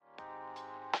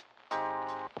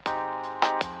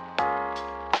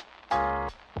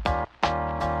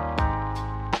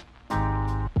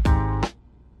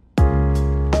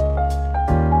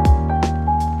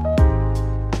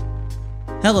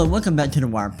Hello, welcome back to the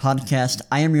Wire Podcast.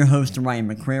 I am your host, Ryan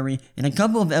McCrary, and a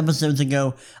couple of episodes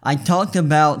ago, I talked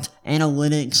about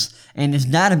analytics and this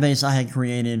database I had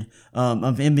created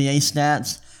of NBA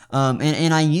stats,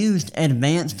 and I used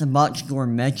advanced box score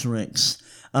metrics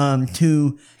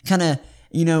to kind of,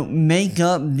 make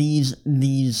up these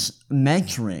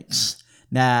metrics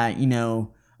that,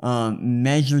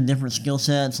 measure different skill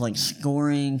sets like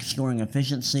scoring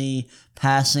efficiency,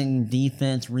 passing,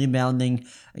 defense, rebounding,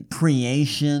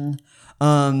 creation.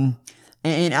 And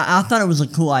I thought it was a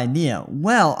cool idea.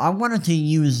 Well, I wanted to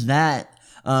use that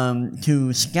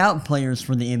to scout players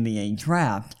for the NBA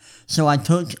draft. So I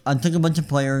took a bunch of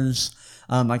players,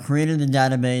 I created a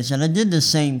database, and I did the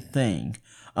same thing.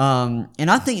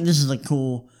 And I think this is a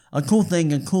cool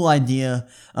thing, a cool idea.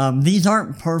 These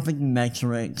aren't perfect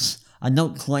metrics. I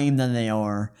don't claim that they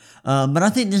are, but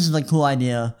I think this is a cool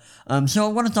idea. So I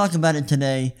want to talk about it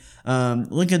today.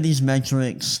 Look at these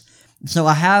metrics. So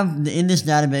I have, in this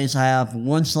database, I have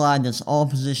one slide that's all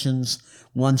positions,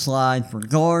 one slide for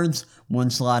guards,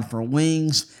 one slide for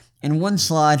wings, and one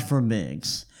slide for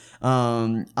bigs.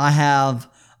 I have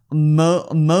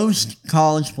most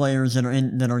college players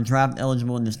that are draft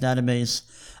eligible in this database.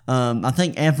 I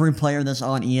think every player that's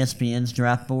on ESPN's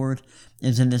draft board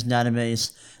is in this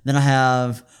database. Then I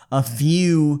have a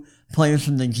few players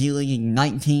from the G League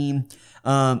Ignite team.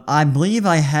 I believe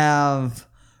I have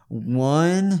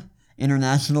one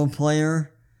international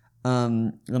player.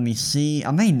 Let me see.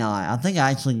 I may not. I think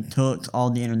I actually took all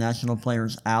the international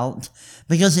players out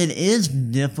because it is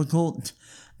difficult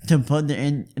to put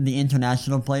the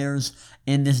international players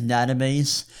in this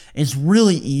database. It's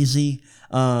really easy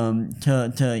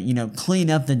to clean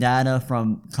up the data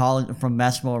from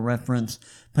Basketball Reference,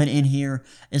 put in here.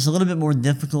 It's a little bit more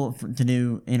difficult to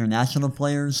do international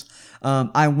players.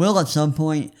 I will at some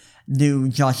point do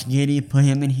Josh Giddey, put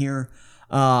him in here.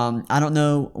 I don't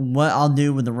know what I'll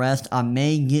do with the rest. I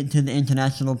may get to the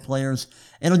international players.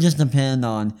 It'll just depend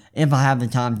on if I have the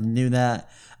time to do that.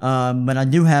 But I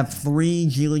do have 3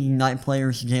 G League Ignite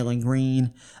players: Jalen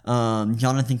Green,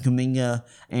 Jonathan Kuminga,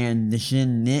 and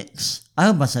Deshaun Nix. I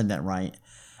hope I said that right.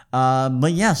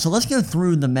 But yeah, so let's go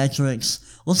through the metrics.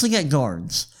 Let's look at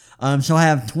guards. So I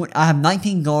have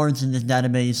 19 guards in this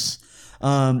database,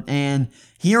 and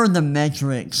here are the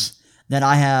metrics that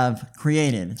I have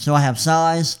created. So I have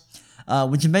size,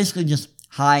 which is basically just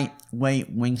height,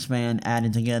 weight, wingspan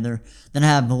added together. Then I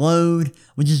have load,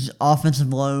 which is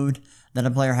offensive load that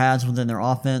a player has within their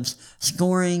offense.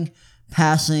 Scoring,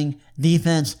 passing,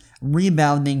 defense,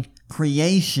 rebounding,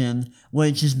 creation,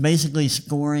 which is basically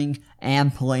scoring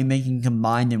and playmaking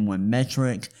combined in one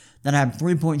metric. Then I have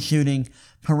 3-point shooting,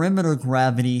 perimeter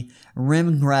gravity,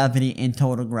 rim gravity, and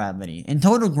total gravity. And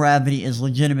total gravity is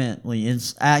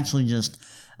it's actually just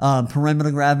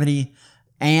perimeter gravity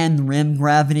and rim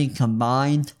gravity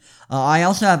combined. I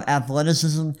also have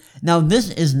athleticism. Now, this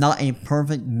is not a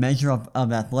perfect measure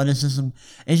of athleticism.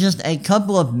 It's just a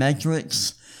couple of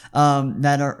metrics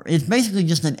it's basically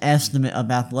just an estimate of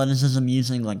athleticism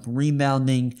using like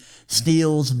rebounding,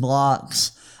 steals,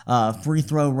 blocks, free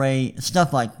throw rate,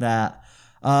 stuff like that.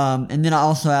 And then I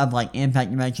also have like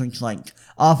impact metrics like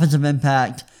offensive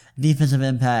impact, defensive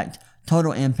impact,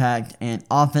 total impact, and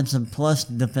offensive plus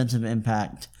defensive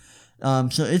impact.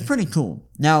 So it's pretty cool.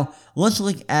 Now, let's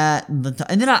look at and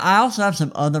then I also have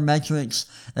some other metrics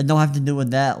that don't have to do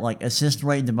with that, like assist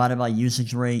rate divided by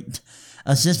usage rate,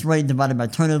 assist rate divided by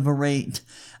turnover rate,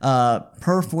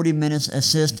 per 40 minutes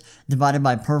assist divided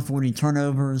by per 40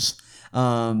 turnovers,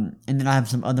 and then I have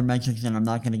some other metrics that I'm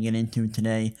not going to get into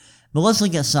today. But let's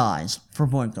look at size for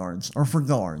point guards, or for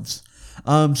guards.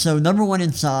 So number 1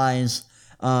 in size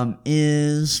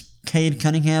is Cade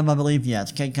Cunningham, I believe. Yeah,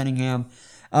 it's Cade Cunningham.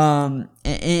 And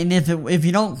if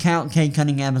you don't count Cade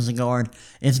Cunningham as a guard,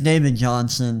 it's David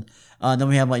Johnson. Then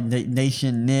we have like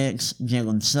Deshaun Nix,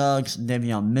 Jalen Suggs,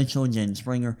 Davion Mitchell, Jaden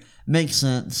Springer. Makes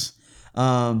sense.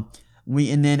 And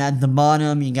then at the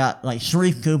bottom you got like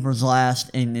Sharif Cooper's last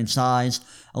in size,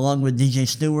 along with DJ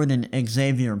Stewart and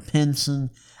Xavier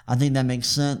Pinson. I think that makes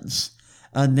sense.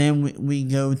 Then we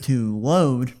go to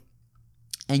load,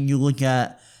 and you look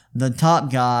at the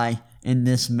top guy in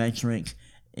this metric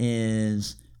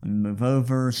is, let me move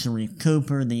over, Sharif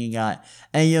Cooper. Then you got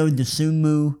Ayo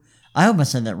Dosunmu. I hope I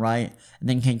said that right. And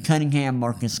then Cade Cunningham,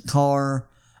 Marcus Carr.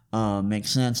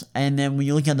 Makes sense. And then when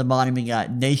you look at the bottom, you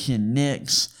got Deshaun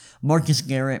Nix, Marcus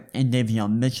Garrett, and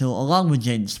Davion Mitchell, along with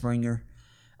Jaden Springer.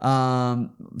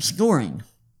 Scoring.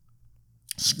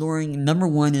 Number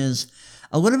 1 is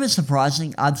a little bit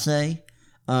surprising, I'd say,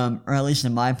 or at least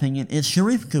in my opinion. It's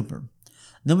Sharif Cooper.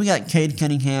 Then we got Cade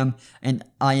Cunningham and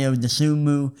Ayo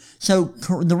Dosunmu. So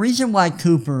the reason why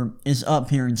Cooper is up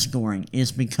here in scoring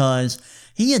is because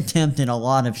he attempted a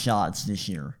lot of shots this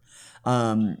year.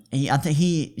 I think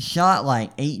he shot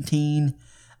like 18.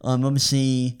 Let me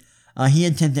see. He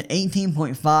attempted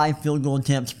 18.5 field goal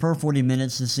attempts per 40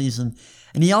 minutes this season,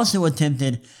 and he also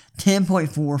attempted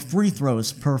 10.4 free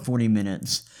throws per 40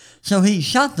 minutes. So he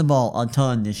shot the ball a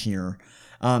ton this year.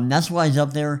 That's why he's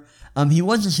up there. He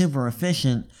wasn't super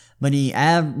efficient, but he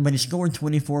scored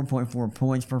 24.4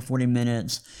 points per 40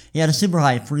 minutes. He had a super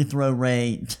high free throw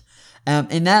rate.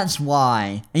 And that's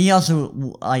why. And he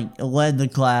also led the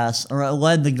class, or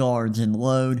led the guards in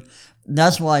load.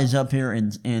 That's why he's up here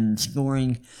in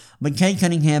scoring. But Cade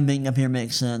Cunningham being up here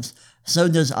makes sense. So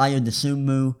does Ayo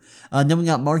Dosunmu. Then we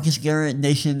got Marcus Garrett,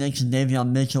 Daishen Nix, and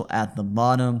Davion Mitchell at the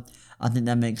bottom. I think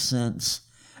that makes sense.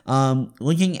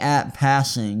 Looking at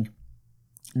passing,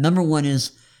 number one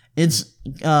it's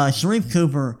Sharife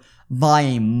Cooper by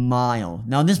a mile.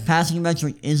 Now this passing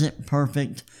metric isn't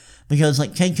perfect because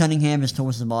Cade Cunningham is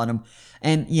towards the bottom.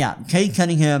 And yeah, Cade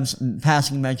Cunningham's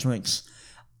passing metrics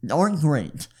aren't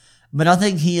great. But I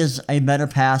think he is a better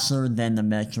passer than the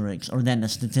metrics, or than the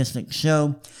statistics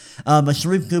show. But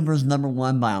Sharife Cooper is number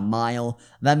one by a mile.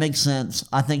 That makes sense.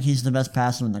 I think he's the best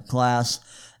passer in the class.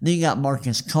 Then you got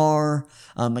Marcus Carr,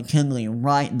 McKinley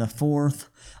Wright in the fourth,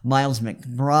 Miles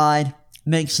McBride.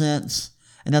 Makes sense.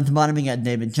 And at the bottom we got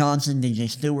David Johnson, DJ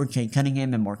Stewart, Cade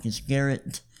Cunningham, and Marcus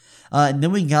Garrett. And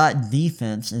then we got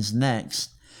defense is next.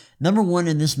 Number one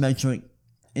in this metric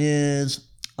is,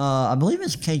 I believe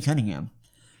it's Cade Cunningham.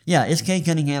 Yeah, it's Cade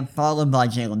Cunningham, followed by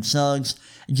Jalen Suggs,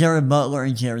 Jared Butler,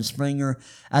 and Jared Springer.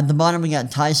 At the bottom, we got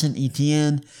Tyson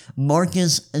Etienne,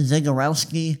 Marcus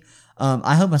Zagorowski,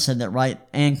 I hope I said that right,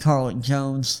 and Carlick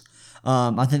Jones.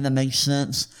 I think that makes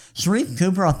sense. Sharife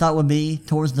Cooper, I thought would be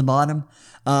towards the bottom.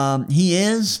 He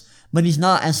is, but he's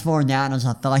not as far down as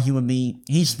I thought he would be.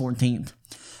 He's 14th.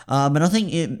 But I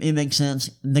think it makes sense.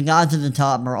 The guys at the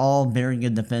top are all very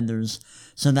good defenders.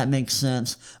 So that makes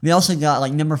sense. We also got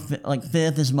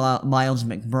fifth is Miles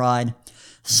McBride.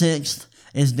 Sixth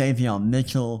is Davion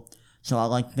Mitchell. So I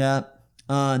like that.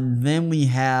 Then we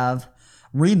have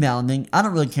rebounding. I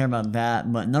don't really care about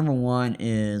that, but number one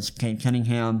is Cade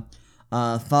Cunningham,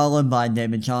 followed by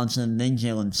David Johnson, then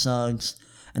Jalen Suggs.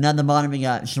 And at the bottom we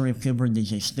got Sharife Cooper and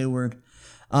DJ Stewart.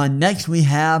 Next we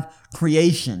have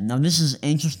creation. Now this is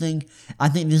interesting. I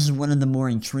think this is one of the more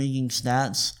intriguing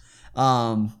stats.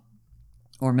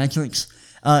 Or metrics.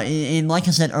 And like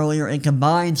I said earlier, it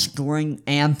combines scoring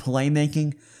and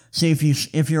playmaking. So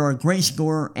if you're a great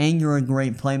scorer and you're a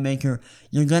great playmaker,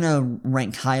 you're gonna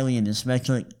rank highly in this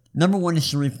metric. Number one is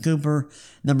Sharife Cooper.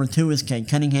 Number two is Cade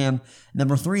Cunningham.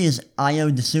 Number three is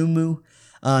Ayo Dosunmu.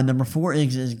 Number four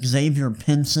is Xavier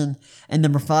Pinson. And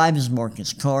number five is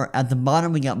Marcus Carr. At the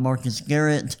bottom, we got Marcus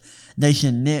Garrett,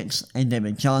 Daishen Nix, and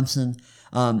David Johnson.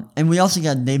 And we also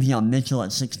got Davion Mitchell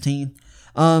at 16.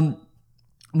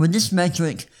 With this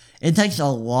metric, it takes a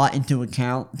lot into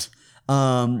account,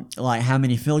 like how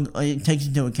many it takes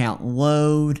into account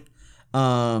load,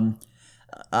 field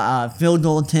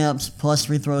goal attempts plus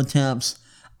free throw attempts.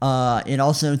 It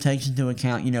also takes into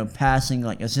account, passing,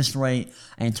 like assist rate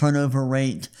and turnover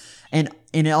rate, and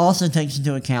it also takes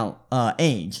into account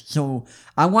age. So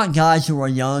I want guys who are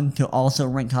young to also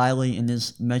rank highly in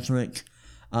this metric.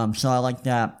 So I like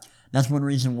that. That's one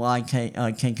reason why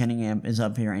Cade Cunningham is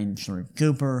up here and Sharife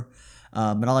Cooper.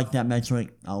 But I like that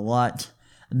metric a lot.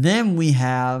 Then we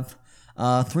have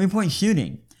 3-point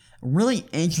shooting. Really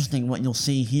interesting what you'll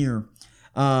see here.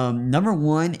 Number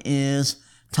one is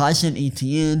Tyson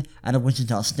Etienne out of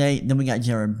Wichita State. Then we got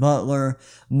Jared Butler,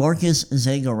 Marcus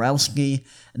Zagorowski,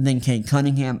 and then Cade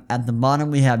Cunningham. At the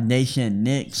bottom, we have Daishen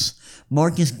Nix,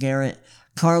 Marcus Garrett,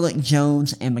 Carlick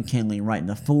Jones, and McKinley Wright in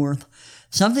the fourth.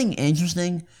 Something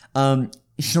interesting,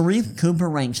 Sharife Cooper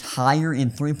ranks higher in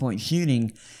 3-point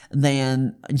shooting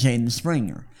than Jaden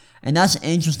Springer. And that's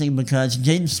interesting because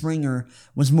Jaden Springer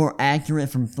was more accurate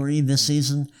from three this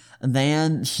season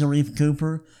than Sharife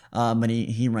Cooper, but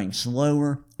he ranks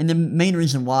lower. And the main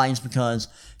reason why is because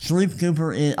Sharife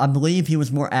Cooper, I believe he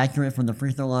was more accurate from the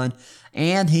free throw line,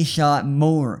 and he shot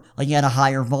more, he had a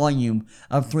higher volume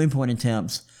of 3-point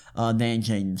attempts than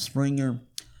Jaden Springer.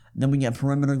 Then we get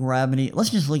perimeter gravity. Let's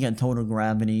just look at total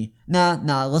gravity.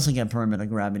 Let's look at perimeter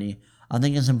gravity. I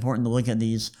think it's important to look at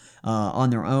these on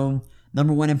their own.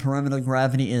 Number one in perimeter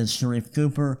gravity is Sharife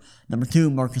Cooper. Number two,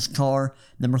 Marcus Carr.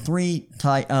 Number three,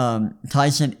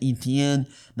 Tyson Etienne.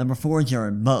 Number four,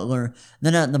 Jared Butler.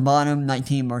 Then at the bottom,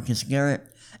 19, Marcus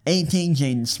Garrett. 18,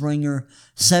 Jaden Springer.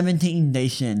 17,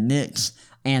 Daishen Nix.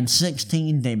 And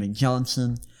 16, David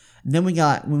Johnson. Then we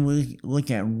got, when we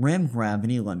look at rim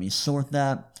gravity, let me sort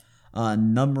that.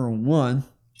 Number 1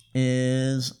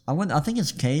 is, I think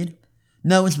it's Cade.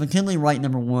 No, it's McKinley Wright,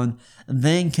 number 1,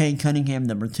 then Cade Cunningham,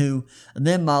 number 2,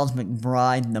 then Miles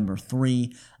McBride, number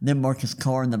 3, then Marcus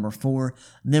Carr, number 4,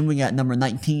 then we got number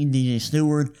 19, DJ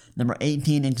Stewart, number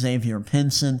 18, Xavier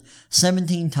Pinson,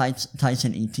 17,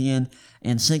 Tyson Etienne,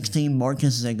 and 16,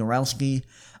 Marcus Zagorowski.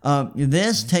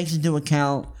 This takes into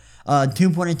account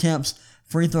 2-point attempts,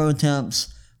 free throw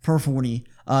attempts per 40,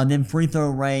 then free throw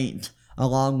rate,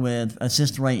 along with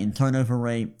assist rate and turnover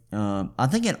rate. I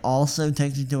think it also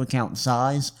takes into account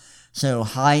size, so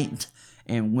height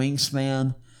and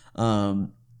wingspan.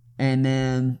 And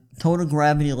then total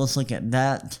gravity, let's look at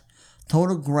that.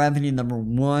 Total gravity, number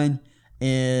 1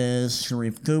 is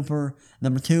Sharif Cooper,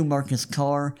 number 2, Marcus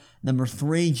Carr, number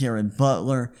 3, Jared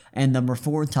Butler, and number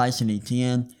 4, Tyson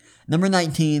Etienne. Number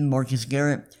 19, Marcus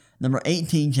Garrett, number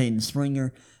 18, Jaden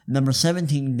Springer, number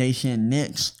 17, Daishan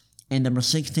Nix, and number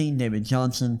 16, David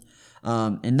Johnson.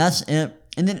 And that's it.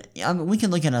 And then we can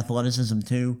look at athleticism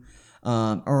too,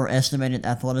 or estimated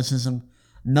athleticism.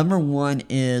 Number 1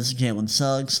 is Jalen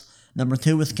Suggs. Number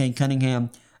 2 is Cade Cunningham.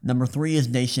 Number 3 is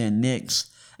Daishan Nix.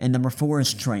 And number 4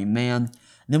 is Trey Mann.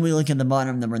 Then we look at the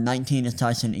bottom. Number 19 is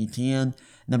Tyson Etienne.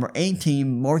 Number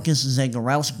 18, Marcus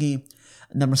Zagorowski.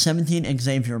 Number 17,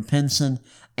 Xavier Pinson.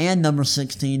 And number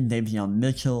 16, Davion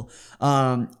Mitchell.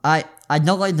 I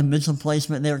don't like the Mitchell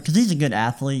placement there because he's a good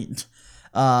athlete.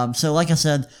 So like I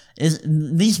said,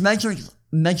 these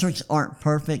metrics aren't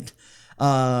perfect.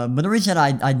 But the reason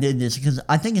I did this is because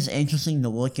I think it's interesting to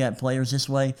look at players this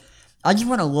way. I just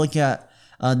want to look at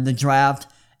the draft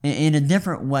in a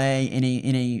different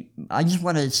way. I just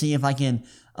want to see if I can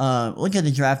look at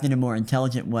the draft in a more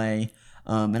intelligent way.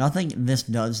 And I think this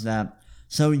does that.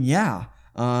 So yeah,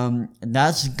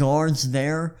 that's guards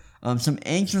there. Some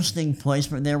interesting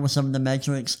placement there with some of the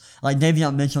metrics, like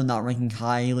Davion Mitchell not ranking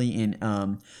highly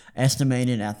in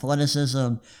estimated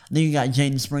athleticism. Then you got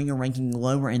Jaden Springer ranking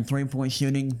lower in three-point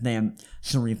shooting than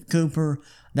Sharif Cooper.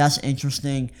 That's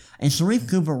interesting. And Sharif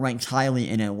Cooper ranks highly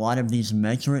in a lot of these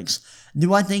metrics.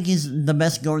 Do I think he's the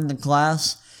best guard in the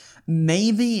class?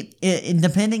 Maybe,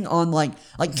 depending on like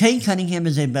Cade Cunningham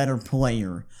is a better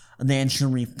player than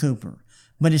Sharif Cooper.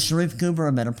 But is Sharif Cooper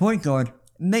a better point guard?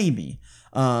 Maybe.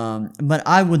 But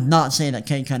I would not say that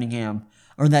Cade Cunningham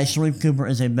or that Sharif Cooper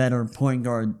is a better point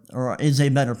guard or is a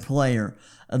better player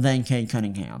than Cade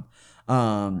Cunningham.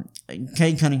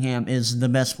 Cade Cunningham is the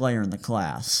best player in the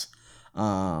class.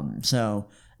 So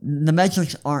the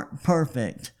metrics aren't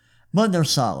perfect, but they're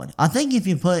solid. I think if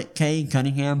you put Cade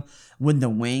Cunningham with the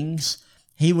wings,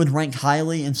 he would rank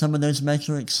highly in some of those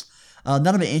metrics.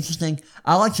 That'll be interesting.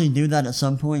 I'll actually do that at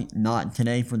some point, not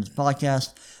today for this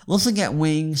podcast. Let's look at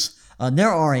wings.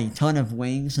 There are a ton of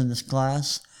wings in this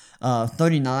class,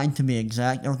 39 to be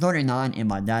exact, or 39 in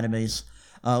my database.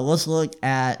 Let's look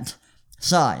at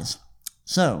size.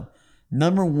 So,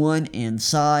 number 1 in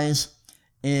size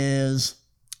is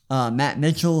Matt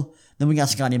Mitchell. Then we got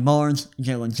Scotty Barnes,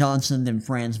 Jalen Johnson, then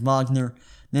Franz Wagner.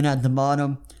 Then at the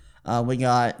bottom, we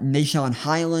got Nashawn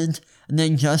Highland, and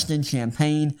then Justin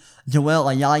Champagne, Joel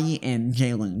Ayayi, and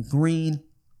Jalen Green.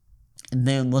 And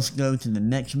then let's go to the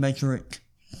next metric.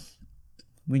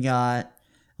 We got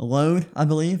load, I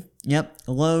believe. Yep,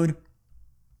 load.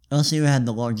 Let's see who had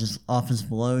the largest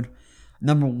offensive load.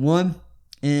 Number 1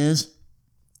 is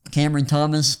Cameron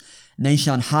Thomas,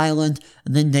 Nashawn Highland,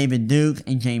 then David Duke,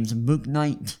 and James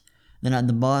Bouknight. Then at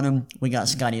the bottom, we got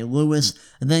Scotty Lewis,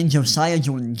 then Josiah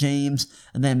Jordan James,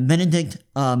 and then Benedict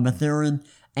Mathurin,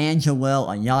 and Joel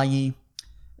Ayayi.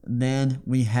 Then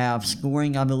we have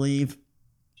scoring, I believe.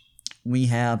 We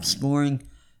have scoring.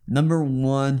 Number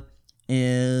 1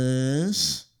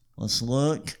 is, let's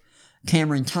look,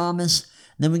 Cameron Thomas.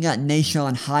 Then we got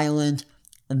Nashawn Highland,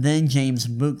 and then James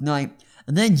Bouknight,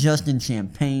 and then Justin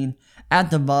Champagne.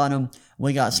 At the bottom,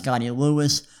 we got Scotty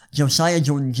Lewis, Josiah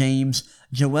Jordan James,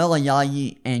 Joel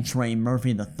Ayayi, and Trey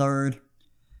Murphy III.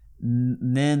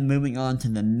 Then moving on to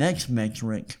the next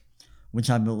metric, which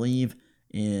I believe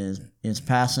is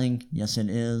passing. Yes, it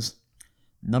is.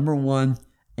 Number 1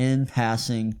 in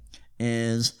passing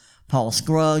is Paul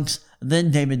Scruggs,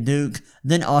 then David Duke,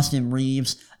 then Austin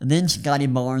Reeves, then Scotty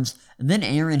Barnes, then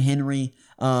Aaron Henry.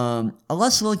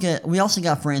 Let's look at, we also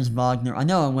got Franz Wagner. I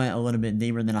know I went a little bit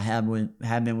deeper than I have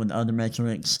been with other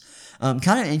metrics.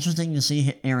 Kind of interesting to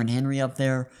see Aaron Henry up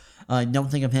there. Don't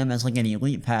think of him as like an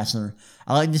elite passer.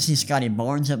 I like to see Scotty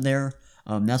Barnes up there.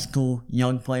 That's cool.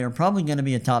 Young player. Probably going to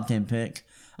be a top 10 pick.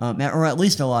 Or at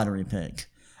least a lottery pick.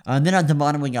 Then at the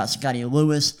bottom we got Scotty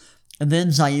Lewis, and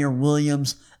then Zaire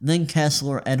Williams, then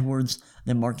Kessler Edwards,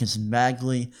 then Marcus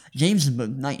Bagley. James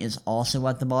Bouknight is also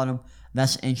at the bottom.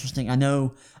 That's interesting. I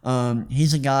know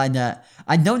he's a guy that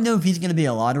I don't know if he's going to be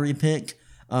a lottery pick,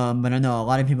 but I know a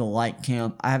lot of people like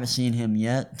him. I haven't seen him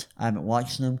yet. I haven't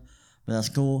watched him, but that's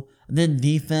cool. Then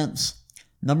defense.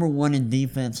 Number 1 in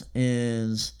defense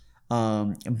is,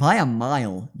 by a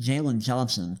mile, Jalen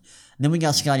Johnson. Then we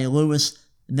got Scotty Lewis.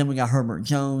 Then we got Herbert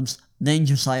Jones. Then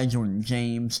Josiah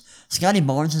Jordan-James. Scotty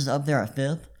Barnes is up there at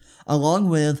 5th, along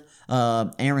with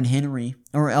Aaron Henry,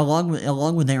 or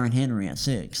along with Aaron Henry at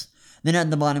 6th. Then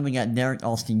at the bottom, we got Derek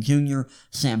Austin Jr.,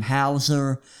 Sam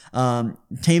Hauser,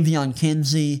 Tavion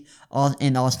Kinsey,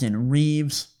 and Austin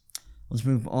Reeves. Let's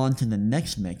move on to the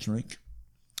next metric,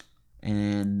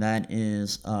 and that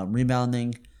is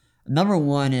rebounding. Number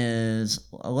 1 is,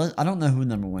 I don't know who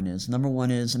number 1 is. Number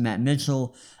 1 is Matt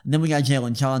Mitchell. Then we got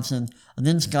Jalen Johnson.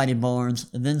 Then Scotty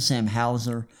Barnes. Then Sam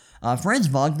Hauser. Franz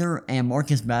Wagner and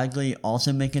Marcus Bagley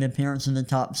also make an appearance in the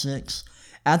top 6.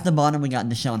 At the bottom, we got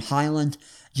Deshaun Highland,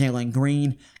 Jalen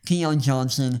Green, Keon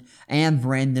Johnson, and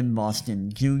Brandon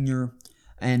Boston Jr.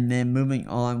 And then moving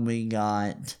on, we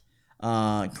got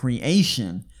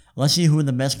creation. Let's see who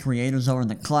the best creators are in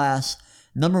the class.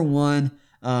 Number 1,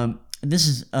 this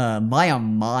is by a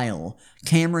mile,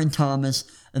 Cameron Thomas,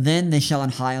 then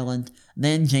Deshaun Highland,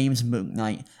 then James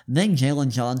Bouknight, then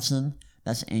Jalen Johnson.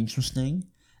 That's interesting.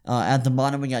 At the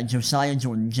bottom, we got Josiah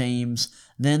Jordan-James,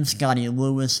 then Scotty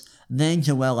Lewis, then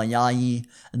Joel Ayayi,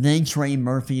 then Trey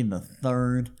Murphy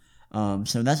III.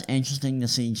 So that's interesting to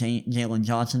see Jalen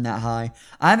Johnson that high.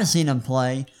 I haven't seen him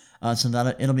play,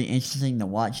 so it'll be interesting to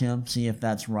watch him, see if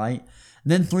that's right.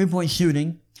 Then 3-point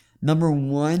shooting. Number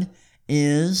 1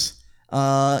 is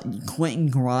Quentin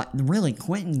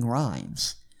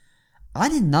Grimes. I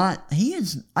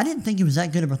didn't think he was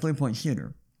that good of a 3-point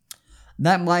shooter.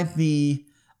 That might be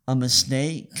a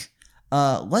mistake.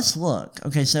 Let's look.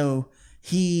 Okay, so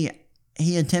he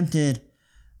attempted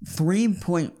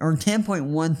 10.1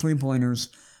 3-pointers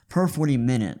per 40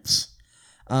 minutes.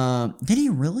 Did he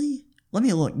really? Let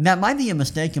me look. That might be a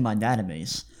mistake in my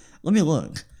database. Let me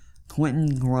look.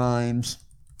 Quentin Grimes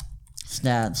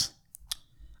stats.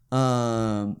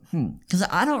 Because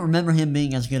I don't remember him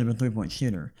being as good of a 3-point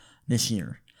shooter this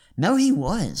year. No, he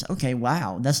was. Okay,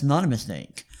 wow. That's not a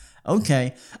mistake.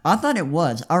 Okay, I thought it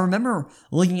was. I remember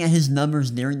looking at his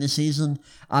numbers during the season.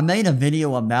 I made a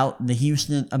video about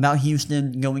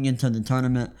Houston going into the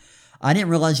tournament. I didn't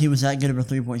realize he was that good of a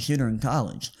 3-point shooter in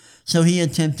college. So he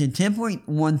attempted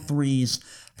 10.1 threes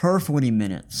per 40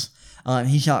 minutes.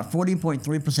 He shot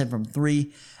 40.3% from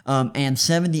 3 and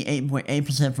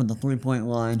 78.8% from the 3-point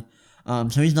line.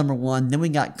 So he's number 1. Then we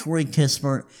got Corey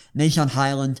Kispert, Deshaun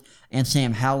Highland, and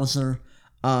Sam Hauser.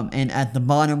 And at the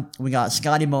bottom, we got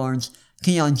Scotty Barnes,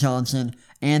 Keon Johnson,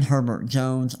 and Herbert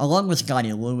Jones, along with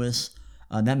Scotty Lewis.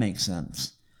 That makes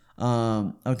sense.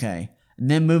 Okay.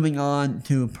 And then moving on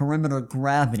to perimeter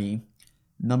gravity.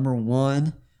 Number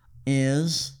 1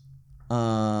 is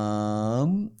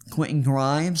Quentin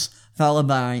Grimes, followed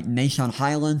by Deshaun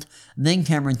Highland, then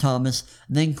Cameron Thomas,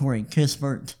 then Corey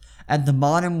Kispert. At the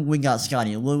bottom, we got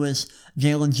Scotty Lewis,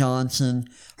 Jalen Johnson,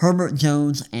 Herbert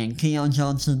Jones, and Keon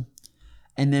Johnson.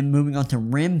 And then moving on to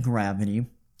rim gravity,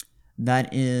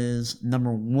 that is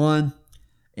number 1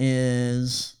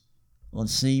 is,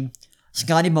 let's see,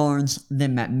 Scotty Barnes,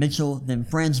 then Matt Mitchell, then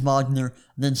Franz Wagner,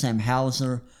 then Sam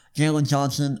Hauser. Jalen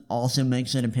Johnson also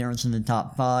makes an appearance in the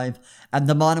top 5. At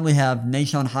the bottom, we have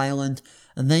Deshaun Highland,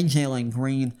 then Jalen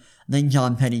Green, then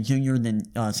John Petty Jr., then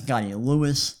Scotty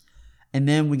Lewis. And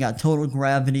then we got total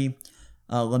gravity.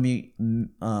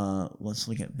 Let's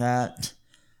look at that.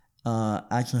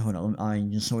 Actually, hold on. I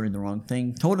just sorted the wrong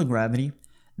thing. Total gravity.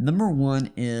 Number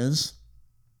 1 is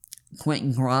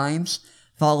Quentin Grimes,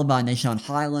 followed by Deshaun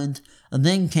Highland,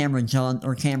 then Cameron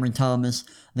Thomas,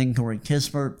 then Corey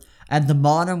Kispert. At the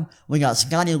bottom, we got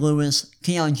Scotty Lewis,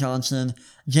 Keon Johnson,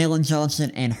 Jalen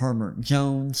Johnson, and Herbert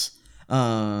Jones.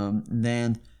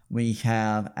 Then we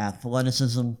have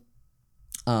athleticism,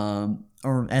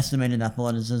 or estimated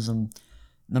athleticism.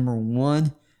 Number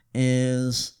 1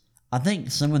 is, I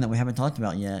think someone that we haven't talked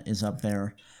about yet is up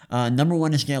there. Number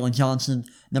 1 is Jalen Johnson.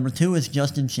 Number 2 is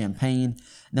Justin Champagne.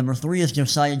 Number 3 is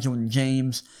Josiah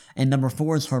Jordan-James. And number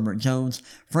 4 is Herbert Jones.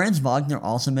 Franz Wagner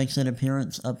also makes an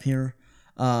appearance up here.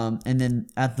 And then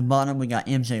at the bottom, we got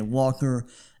MJ Walker,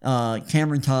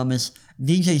 Cameron Thomas,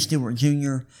 DJ Stewart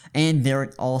Jr., and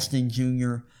Derek Austin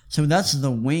Jr. So that's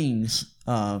the wings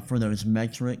for those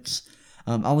metrics.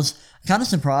 I was kind of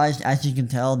surprised, as you can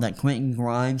tell, that Quentin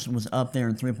Grimes was up there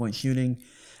in 3-point shooting.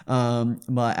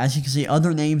 But as you can see,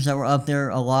 other names that were up there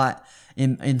a lot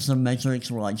in some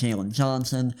metrics were like Jalen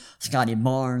Johnson, Scotty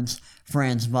Barnes,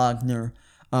 Franz Wagner.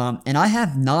 And I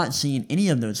have not seen any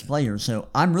of those players, so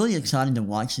I'm really excited to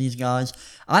watch these guys.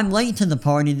 I'm late to the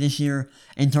party this year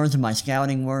in terms of my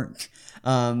scouting work.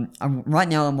 Right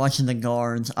now I'm watching the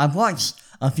guards. I've watched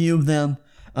a few of them.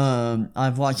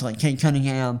 I've watched like Kate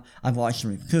Cunningham. I've watched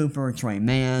Ruth Cooper, Trey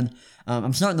Mann.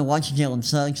 I'm starting to watch Jalen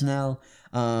Suggs now.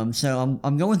 So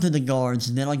I'm going through the guards,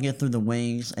 and then I'll get through the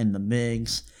wings and the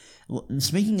bigs.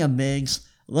 Speaking of bigs,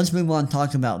 let's move on and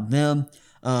talk about them.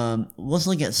 Let's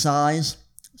look at size.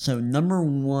 So number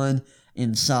 1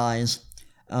 in size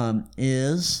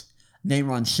is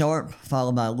Day'Ron Sharpe,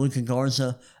 followed by Luka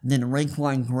Garza, then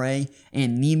Raekwon Gray,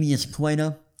 and Neemias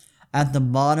Queta. At the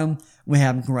bottom, we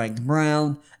have Greg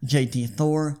Brown, JT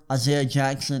Thor, Isaiah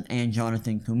Jackson, and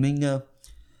Jonathan Kuminga.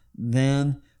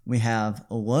 Then we have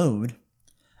load.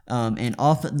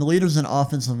 The leaders in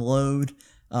offensive load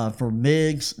for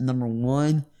bigs, number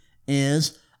 1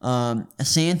 is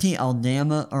Santi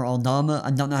Aldama.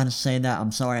 I don't know how to say that.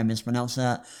 I'm sorry, I mispronounced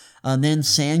that. Then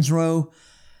Sandro.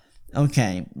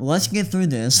 Okay, let's get through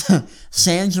this.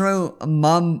 Sandro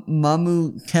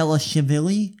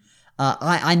Mamukelashvili.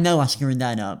 I know I screwed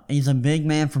that up. He's a big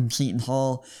man from Seton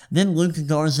Hall. Then Luka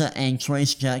Garza and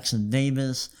Trace Jackson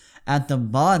Davis. At the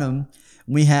bottom,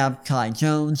 we have Kai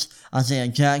Jones, Isaiah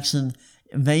Jackson,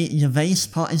 Yves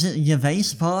Pons. Is it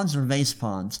Yves Pons or Vase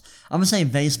Pons? I'm going to say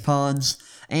Vase Pons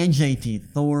and JT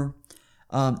Thor.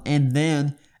 And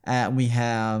then we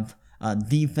have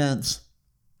defense.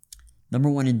 Number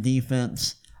 1 in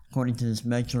defense, according to this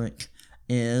metric,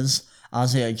 is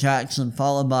Isaiah Jackson,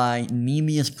 followed by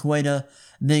Neemias Queta,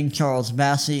 then Charles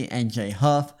Bassey and Jay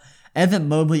Huff. Evan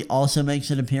Mobley also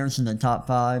makes an appearance in the top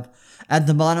 5. At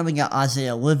the bottom, we got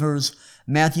Isaiah Livers,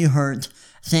 Matthew Hurt,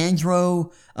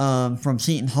 Sandro from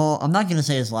Seton Hall. I'm not going to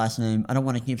say his last name. I don't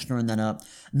want to keep screwing that up.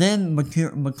 Then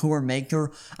Makur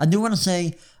Maker. I do want to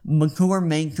say Makur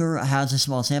Maker has a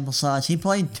small sample size. He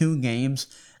played 2 games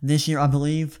this year, I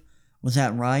believe. Was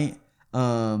that right?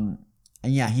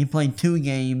 Yeah, he played 2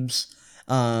 games.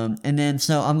 And then,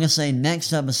 so I'm going to say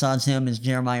next up besides him is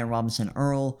Jeremiah Robinson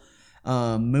Earl.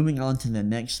 Moving on to the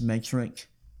next metric,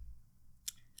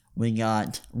 we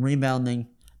got rebounding.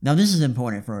 Now, this is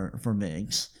important for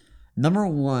bigs. Number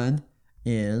 1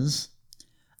 is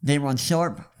Day'Ron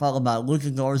Sharpe, followed by Luka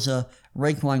Garza,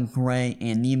 Raekwon Gray,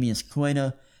 and Neemias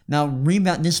Queta. Now,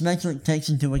 this metric takes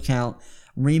into account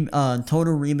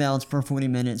total rebounds per 40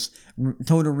 minutes,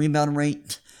 total rebound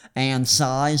rate, and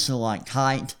size, so like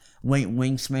height, weight,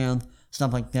 wingspan,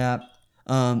 stuff like that.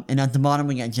 And at the bottom,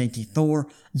 we got JT Thor,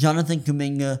 Jonathan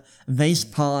Kuminga, Vase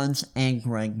Pons, and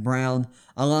Greg Brown,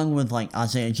 along with like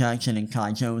Isaiah Jackson and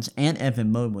Kai Jones and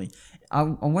Evan Mobley. I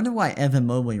wonder why Evan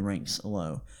Mobley ranks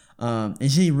low.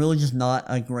 Is he really just not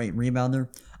a great rebounder?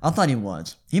 I thought he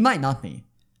was. He might not be.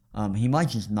 He might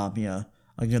just not be a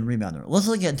good rebounder. Let's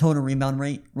look at total rebound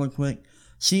rate real quick.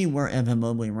 See where Evan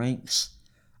Mobley ranks.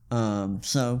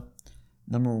 So,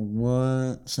 number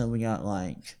 1. So we got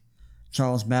like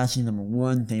Charles Bassey, number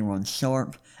 1, Day'Ron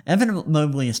Sharpe. Evan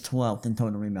Mobley is 12th in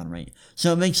total rebound rate.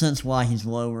 So it makes sense why he's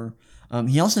lower.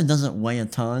 He also doesn't weigh a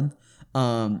ton.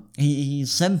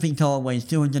 He's 7 feet tall, weighs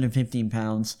 215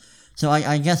 pounds. So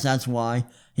I guess that's why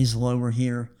he's lower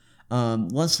here.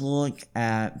 Let's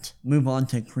move on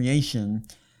to creation.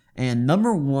 And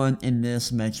number 1 in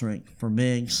this metric for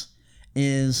bigs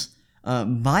is,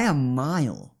 by a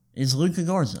mile, is Luka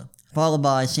Garza, followed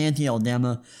by Santi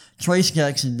Aldama, Trace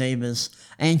Jackson Davis,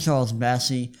 and Charles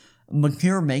Bassey.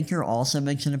 Makur Maker also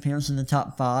makes an appearance in the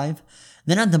top 5.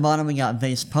 Then at the bottom, we got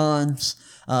Vase Pons,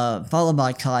 followed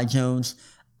by Kai Jones,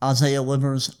 Isaiah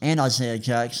Livers, and Isaiah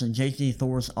Jackson. JT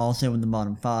Thor's also in the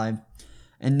bottom 5.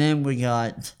 And then we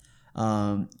got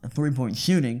 3-point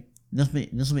shooting. This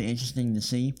will be interesting to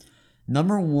see.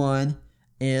 Number 1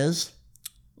 is,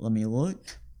 let me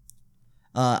look,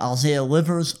 Isaiah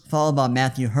Livers, followed by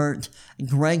Matthew Hurt,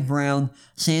 Greg Brown,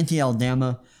 Santi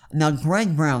Aldama. Now,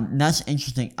 Greg Brown, that's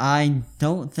interesting. I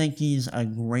don't think he's a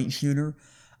great shooter,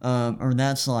 or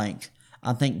that's like,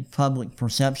 I think, public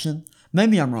perception.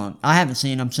 Maybe I'm wrong. I haven't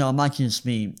seen him, so I might just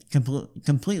be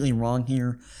completely wrong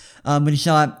here. But he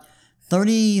shot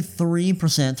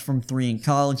 33% from 3 in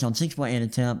college on 6.8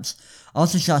 attempts.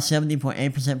 Also shot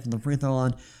 70.8% from the free throw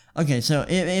line. Okay, so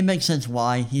it makes sense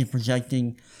why he's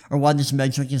projecting, or why this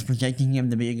metric is projecting him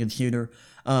to be a good shooter.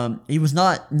 He was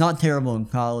not terrible in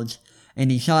college,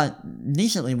 and he shot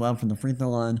decently well from the free throw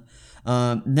line.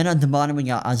 Then at the bottom, we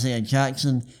got Isaiah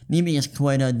Jackson, Neemias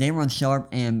Queta, Day'Ron Sharpe,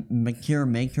 and Makur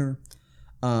Maker.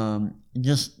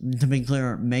 Just to be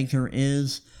clear, Maker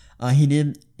is,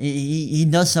 he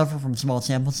does suffer from small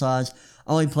sample size.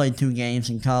 only played 2 games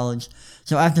in college.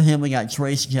 So after him, we got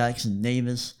Trace Jackson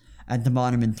Davis at the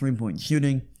bottom in 3-point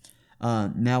shooting.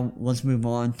 Now let's move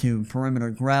on to perimeter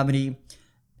gravity,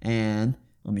 and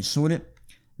let me sort it.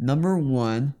 Number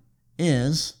 1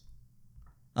 is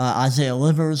Isaiah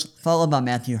Livers, followed by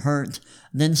Matthew Hurt,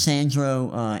 then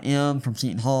Sandro M. from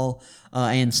Seton Hall,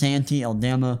 and Santi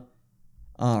Aldama.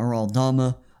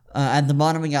 At the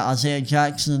bottom, we got Isaiah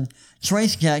Jackson,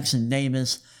 Trace Jackson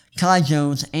Davis, Kai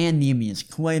Jones, and Neemias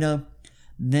Queta.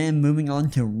 Then moving on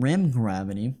to rim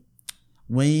gravity,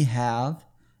 we have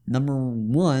number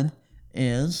 1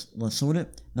 is, let's sort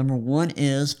it. Number 1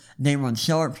 is Day'Ron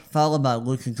Sharpe, followed by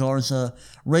Luka Garza,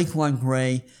 Raekwon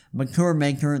Gray, Makur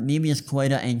Maker, Neemias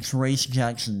Queta, and Trace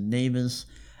Jackson Davis.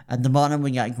 At the bottom,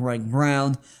 we got Greg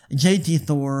Brown, JT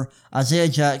Thor, Isaiah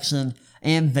Jackson,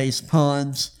 and Vase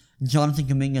Pons. Jonathan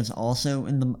Kuminga is also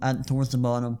towards the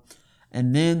bottom.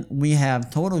 And then we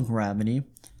have total gravity.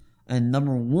 And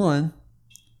number 1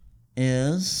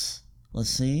 is,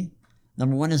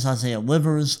 number 1 is Isaiah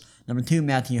Livers. Number 2,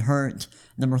 Matthew Hurt.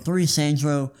 Number 3,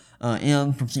 Sandro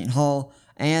M. from Seton Hall.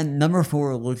 And number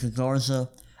 4, Luka Garza.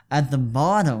 At the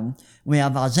bottom, we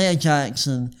have Isaiah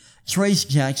Jackson, Trace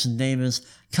Jackson Davis,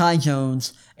 Kai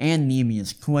Jones, and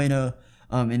Neemias Queta.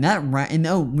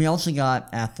 We also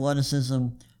got athleticism.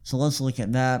 So let's look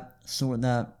at that, sort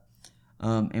that.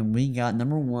 And we got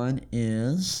number 1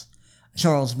 is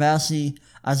Charles Bassey,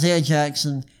 Isaiah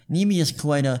Jackson, Neemias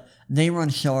Queta, Day'Ron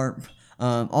Sharpe,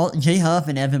 Jay Huff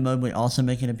and Evan Mobley also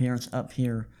make an appearance up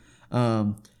here.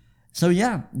 So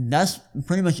yeah, that's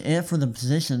pretty much it for the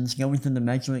positions, going through the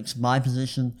metrics by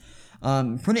position.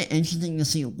 Pretty interesting to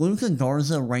see Luka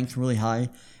Garza ranked really high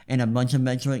in a bunch of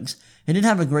metrics. He did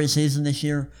have a great season this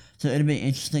year, so it'll be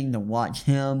interesting to watch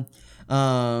him.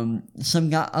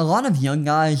 A lot of young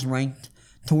guys ranked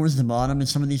towards the bottom in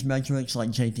some of these metrics, like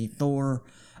JT Thor,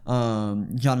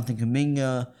 Jonathan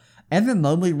Kuminga. Evan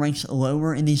Mobley ranks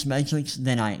lower in these metrics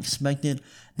than I expected.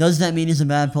 Does that mean he's a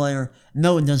bad player?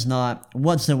 No, it does not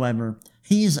whatsoever.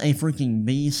 He's a freaking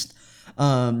beast.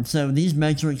 So these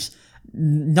metrics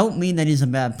don't mean that he's a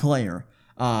bad player.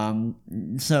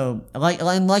 So like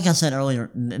I said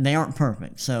earlier, they aren't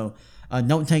perfect. So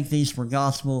don't take these for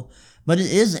gospel. But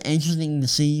it is interesting to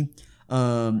see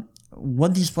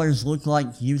what these players look like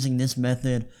using this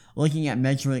method, looking at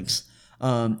metrics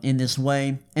in this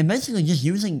way, and basically just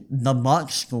using the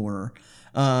box score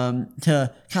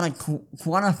to kind of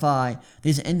quantify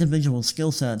these individual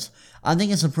skill sets. I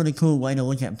think it's a pretty cool way to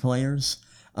look at players.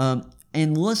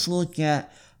 And let's look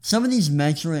at some of these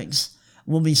metrics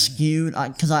will be skewed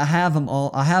because I have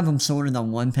them sorted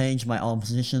on one page by all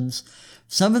positions.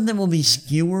 Some of them will be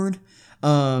skewered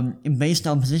based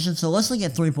on position. So let's look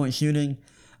at 3-point shooting.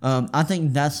 I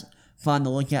think that's fun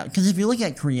to look at because if you look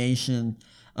at creation,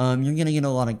 you're going to get a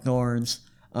lot of guards,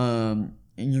 and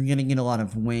you're going to get a lot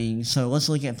of wings. So let's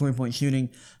look at 3-point shooting.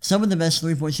 Some of the best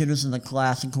 3-point shooters in the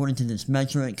class, according to this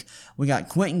metric, we got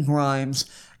Quentin Grimes,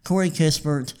 Corey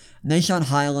Kispert, Nashawn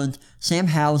Highland, Sam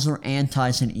Hauser, and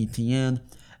Tyson Etienne.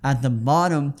 At the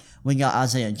bottom, we got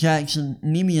Isaiah Jackson,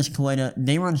 Neemias Queta,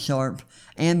 Day'Ron Sharpe,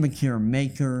 and Makur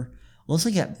Maker. Let's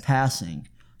look at passing,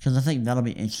 because I think that'll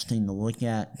be interesting to look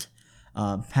at.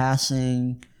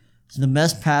 Passing. So the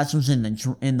best passers in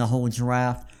the whole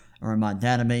draft are in my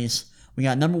database. We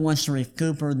got number 1 Sharif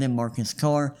Cooper, then Marcus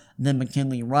Carr, then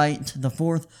McKinley Wright, the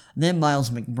 4th, then Miles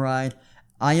McBride.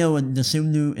 Ayo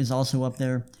Dosunmu is also up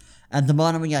there. At the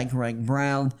bottom, we got Greg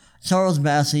Brown, Charles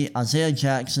Bassey, Isaiah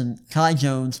Jackson, Kai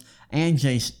Jones, and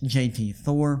JT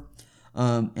Thor.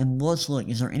 And let's look.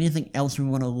 Is there anything else we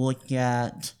want to look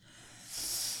at?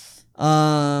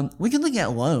 We can look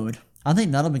at load. I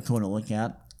think that'll be cool to look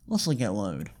at. Let's look at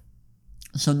load.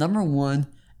 So number 1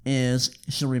 is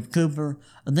Sharif Cooper,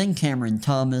 then Cameron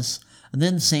Thomas,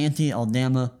 then Santi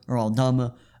Aldama,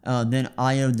 then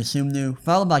Ayo Dosunmu,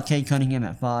 followed by Cade Cunningham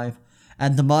at 5.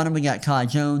 At the bottom, we got Kai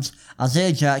Jones,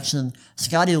 Isaiah Jackson,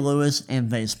 Scotty Lewis, and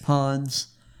Vase Pons.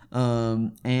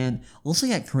 And let's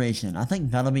look at creation. I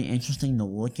think that'll be interesting to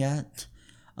look at.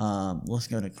 Let's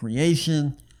go to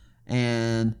creation.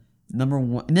 And number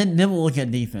 1, and then we'll look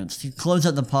at defense. To close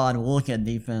out the pod, we'll look at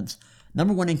defense.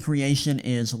 Number 1 in creation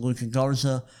is Luka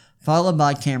Garza, followed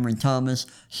by Cameron Thomas,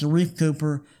 Sharif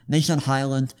Cooper, Nashawn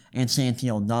Highland, and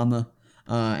Santi Aldama.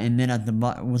 And then at the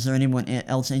bottom, was there anyone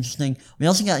else interesting? We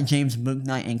also got James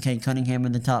Bouknight and Cade Cunningham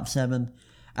in the top 7.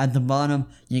 At the bottom,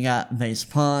 you got Vase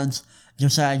Pons,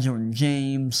 Josiah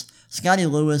Jordan-James, Scotty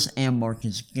Lewis, and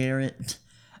Marcus Garrett.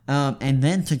 And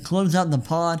then to close out the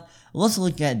pod, let's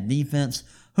look at defense.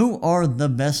 Who are the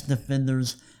best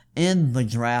defenders in the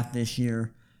draft this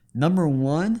year? Number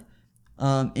 1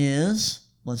 is,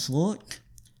 let's look.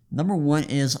 Number 1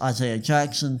 is Isaiah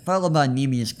Jackson, followed by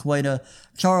Neemias Queta,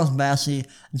 Charles Bassey,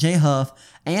 Jay Huff,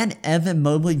 and Evan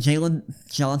Mobley, Jalen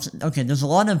Johnson. Okay, there's a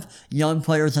lot of young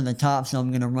players at the top, so I'm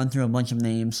going to run through a bunch of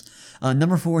names.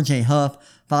 Number 4, Jay Huff.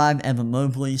 5, Evan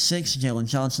Mobley. 6, Jalen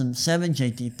Johnson. 7,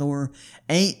 JT Thor.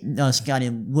 8, Scotty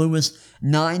Lewis.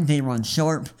 9, Day'Ron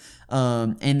Sharp.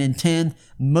 And then 10,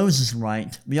 Moses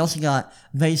Wright. We also got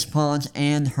Vase Pons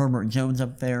and Herbert Jones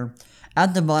up there.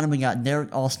 At the bottom, we got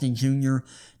Derek Austin Jr.,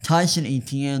 Tyson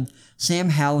Etienne,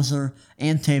 Sam Hauser,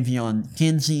 and Tavion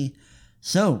Kinsey.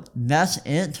 So that's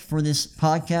it for this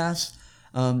podcast.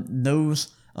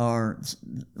 That's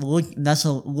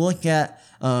a look at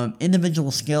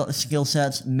individual skill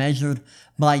sets measured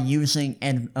by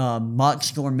using box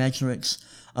score metrics,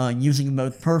 using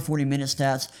both per 40-minute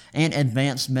stats and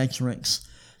advanced metrics.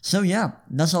 So yeah,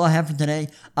 that's all I have for today.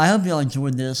 I hope y'all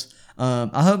enjoyed this. I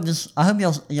hope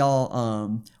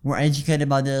y'all were educated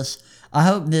by this. I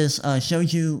hope this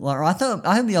showed you, or I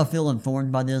hope y'all feel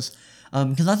informed by this,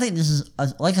 because I think this is,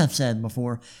 like I've said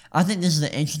before, I think this is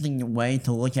an interesting way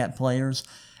to look at players.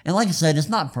 And like I said, it's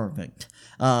not perfect,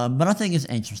 but I think it's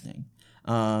interesting.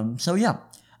 So yeah,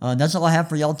 that's all I have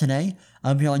for y'all today. I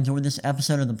hope y'all enjoyed this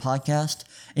episode of the podcast.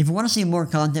 If you want to see more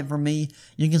content from me,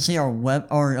 you can see our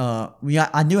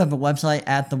I do have a website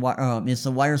at it's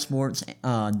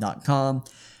thewiresports.com.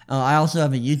 I also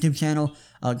have a YouTube channel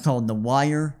called The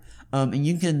Wire, and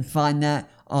you can find that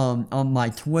on my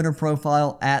Twitter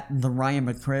profile at the Ryan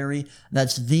McCrary.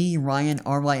 That's the Ryan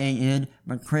RYAN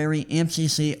McCrary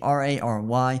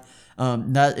MCCRARY.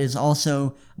 That is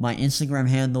also my Instagram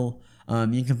handle.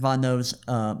 You can find those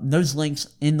links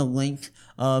in the link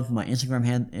of my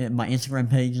Instagram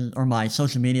pages or my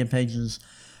social media pages.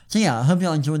 So yeah, I hope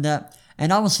y'all enjoyed that,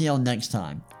 and I will see y'all next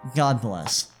time. God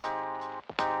bless.